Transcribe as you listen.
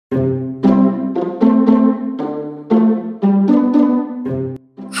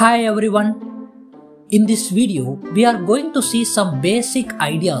Hi everyone, in this video we are going to see some basic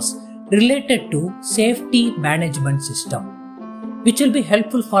ideas related to safety management system which will be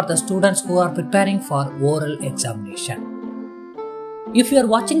helpful for the students who are preparing for oral examination. If you are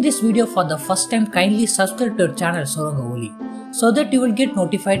watching this video for the first time, kindly subscribe to our channel Suranga so that you will get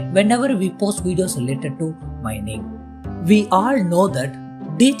notified whenever we post videos related to mining. We all know that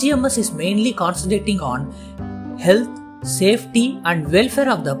DGMS is mainly concentrating on health, safety and welfare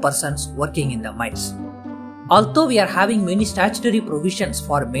of the persons working in the mines. Although we are having many statutory provisions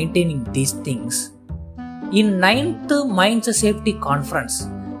for maintaining these things, in 9th Mines Safety Conference,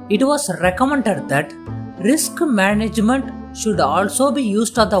 it was recommended that risk management should also be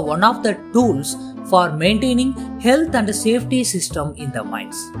used as one of the tools for maintaining health and safety system in the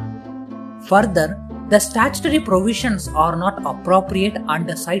mines. Further, the statutory provisions are not appropriate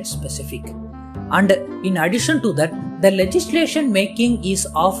and site specific. And in addition to that, the legislation making is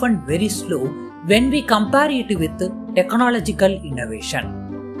often very slow when we compare it with technological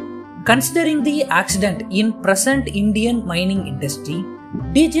innovation. Considering the accident in present Indian mining industry,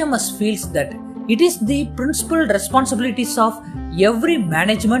 DGMS feels that it is the principal responsibilities of every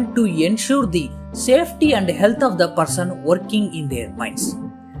management to ensure the safety and health of the person working in their mines.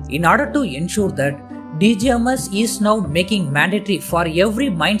 In order to ensure that, DGMS is now making mandatory for every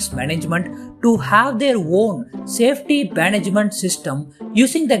mines management to have their own safety management system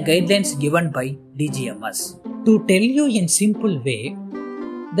using the guidelines given by DGMS. To tell you in simple way,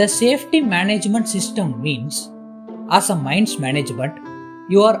 the safety management system means, as a mines management,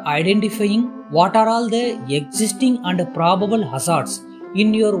 you are identifying what are all the existing and probable hazards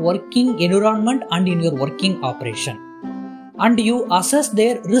in your working environment and in your working operation. And you assess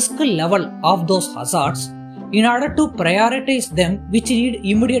their risk level of those hazards in order to prioritize them which need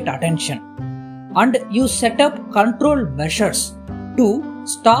immediate attention. And you set up control measures to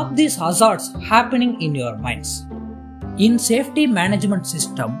stop these hazards happening in your mines. In safety management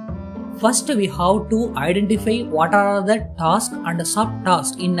system, first we have to identify what are the tasks and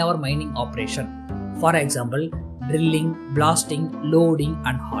subtasks in our mining operation. For example, drilling, blasting, loading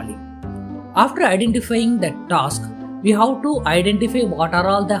and hauling. After identifying the task, we have to identify what are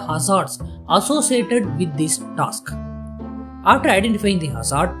all the hazards associated with this task. After identifying the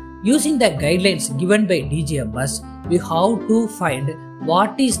hazard, using the guidelines given by DGMS, we have to find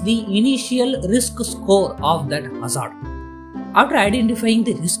what is the initial risk score of that hazard. After identifying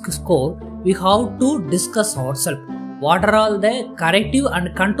the risk score, we have to discuss ourselves what are all the corrective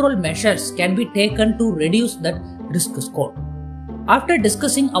and control measures can be taken to reduce that risk score. After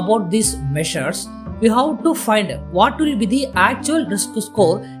discussing about these measures, we have to find what will be the actual risk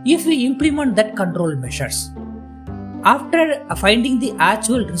score if we implement that control measures. After finding the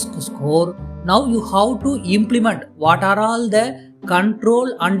actual risk score, now you have to implement what are all the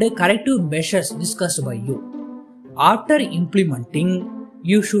control and corrective measures discussed by you. After implementing,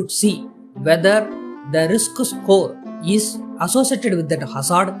 you should see whether the risk score is associated with that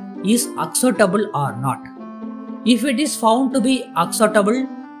hazard is acceptable or not. If it is found to be acceptable,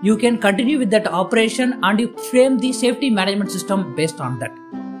 you can continue with that operation and you frame the safety management system based on that.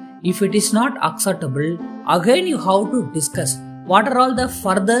 If it is not acceptable, again you have to discuss what are all the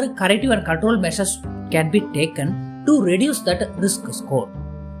further corrective and control measures can be taken to reduce that risk score.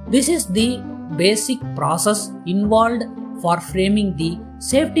 This is the basic process involved for framing the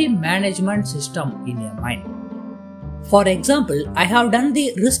safety management system in a mine. For example, I have done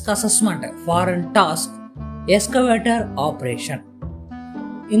the risk assessment for a task excavator operation.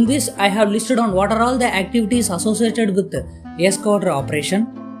 In this, I have listed on what are all the activities associated with the excavator operation,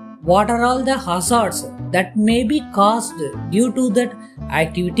 what are all the hazards that may be caused due to that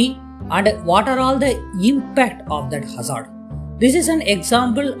activity, and what are all the impact of that hazard. This is an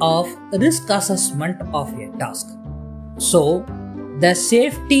example of risk assessment of a task. So, the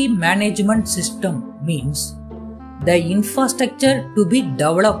safety management system means the infrastructure to be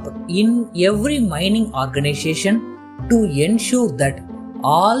developed in every mining organization to ensure that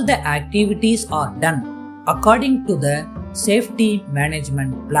all the activities are done according to the safety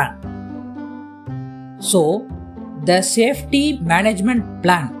management plan. So, the safety management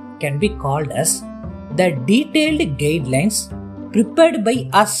plan can be called as the detailed guidelines prepared by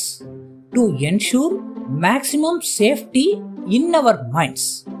us to ensure maximum safety in our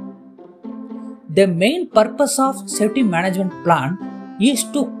mines. The main purpose of safety management plan is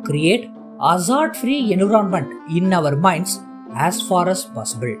to create hazard-free environment in our mines as far as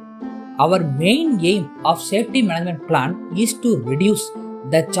possible. Our main aim of safety management plan is to reduce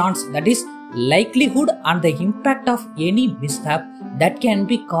the chance, that is likelihood and the impact of any mishap that can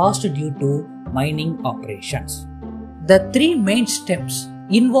be caused due to mining operations. The three main steps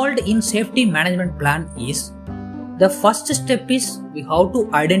involved in safety management plan is, the first step is we have to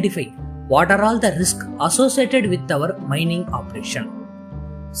identify what are all the risks associated with our mining operation.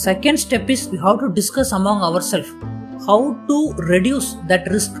 Second step is we have to discuss among ourselves how to reduce that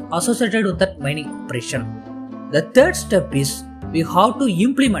risk associated with that mining operation. The third step is we have to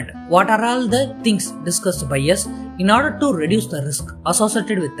implement what are all the things discussed by us in order to reduce the risk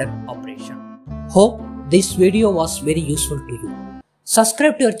associated with that operation. Hope this video was very useful to you.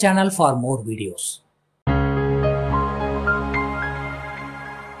 Subscribe to our channel for more videos.